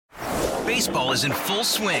Baseball is in full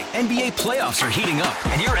swing. NBA playoffs are heating up,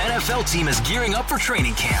 and your NFL team is gearing up for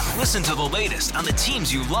training camp. Listen to the latest on the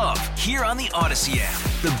teams you love here on the Odyssey app.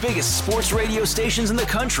 The biggest sports radio stations in the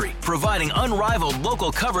country, providing unrivaled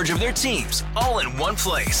local coverage of their teams, all in one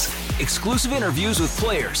place. Exclusive interviews with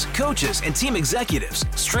players, coaches, and team executives,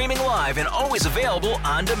 streaming live and always available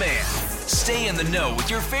on demand. Stay in the know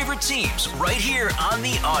with your favorite teams right here on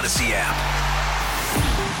the Odyssey app.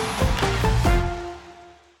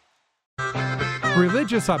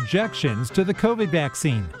 Religious objections to the COVID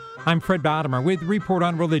vaccine. I'm Fred Bottomer with Report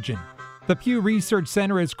on Religion. The Pew Research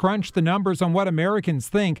Center has crunched the numbers on what Americans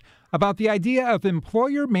think about the idea of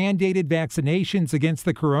employer-mandated vaccinations against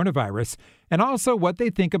the coronavirus, and also what they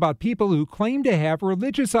think about people who claim to have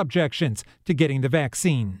religious objections to getting the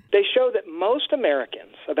vaccine. They show that most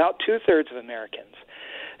Americans, about two-thirds of Americans,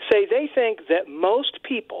 say they think that most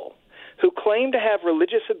people who claim to have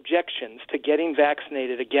religious objections to getting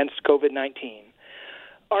vaccinated against COVID-19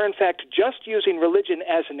 are in fact just using religion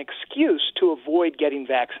as an excuse to avoid getting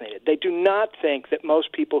vaccinated. They do not think that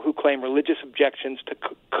most people who claim religious objections to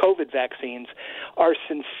COVID vaccines are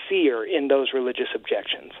sincere in those religious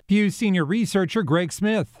objections. Pew senior researcher Greg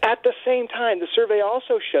Smith. At the same time, the survey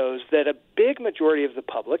also shows that a big majority of the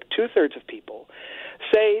public, two-thirds of people,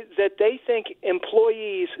 say that they think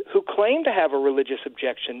employees who claim to have a religious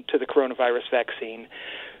objection to the coronavirus vaccine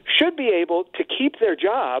should be able to keep their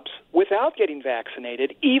jobs without getting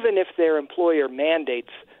vaccinated, even if their employer mandates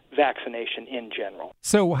vaccination in general.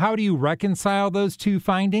 So how do you reconcile those two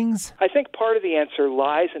findings? I think part of the answer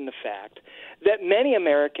lies in the fact that many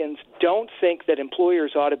Americans don't think that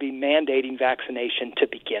employers ought to be mandating vaccination to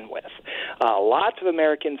begin with. Lots of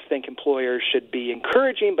Americans think employers should be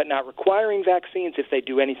encouraging but not requiring vaccines if they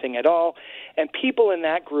do anything at all. And people in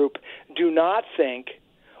that group do not think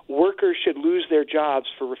workers should lose their jobs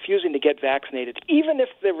for refusing to get vaccinated, even if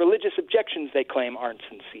the religious objections they claim aren't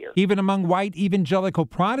sincere. Even among white evangelical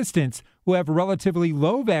Protestants who have relatively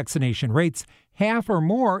low vaccination rates, half or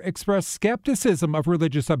more express skepticism of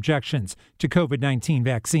religious objections to COVID-19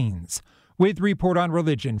 vaccines. With Report on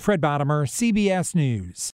Religion, Fred Bottomer, CBS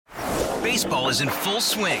News. Baseball is in full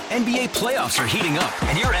swing. NBA playoffs are heating up,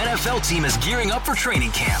 and your NFL team is gearing up for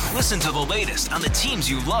training camp. Listen to the latest on the teams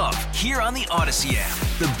you love here on the Odyssey app.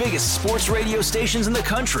 The biggest sports radio stations in the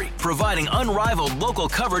country, providing unrivaled local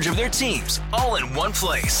coverage of their teams, all in one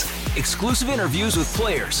place. Exclusive interviews with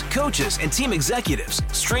players, coaches, and team executives,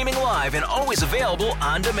 streaming live and always available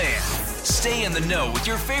on demand. Stay in the know with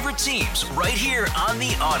your favorite teams right here on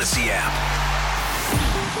the Odyssey app.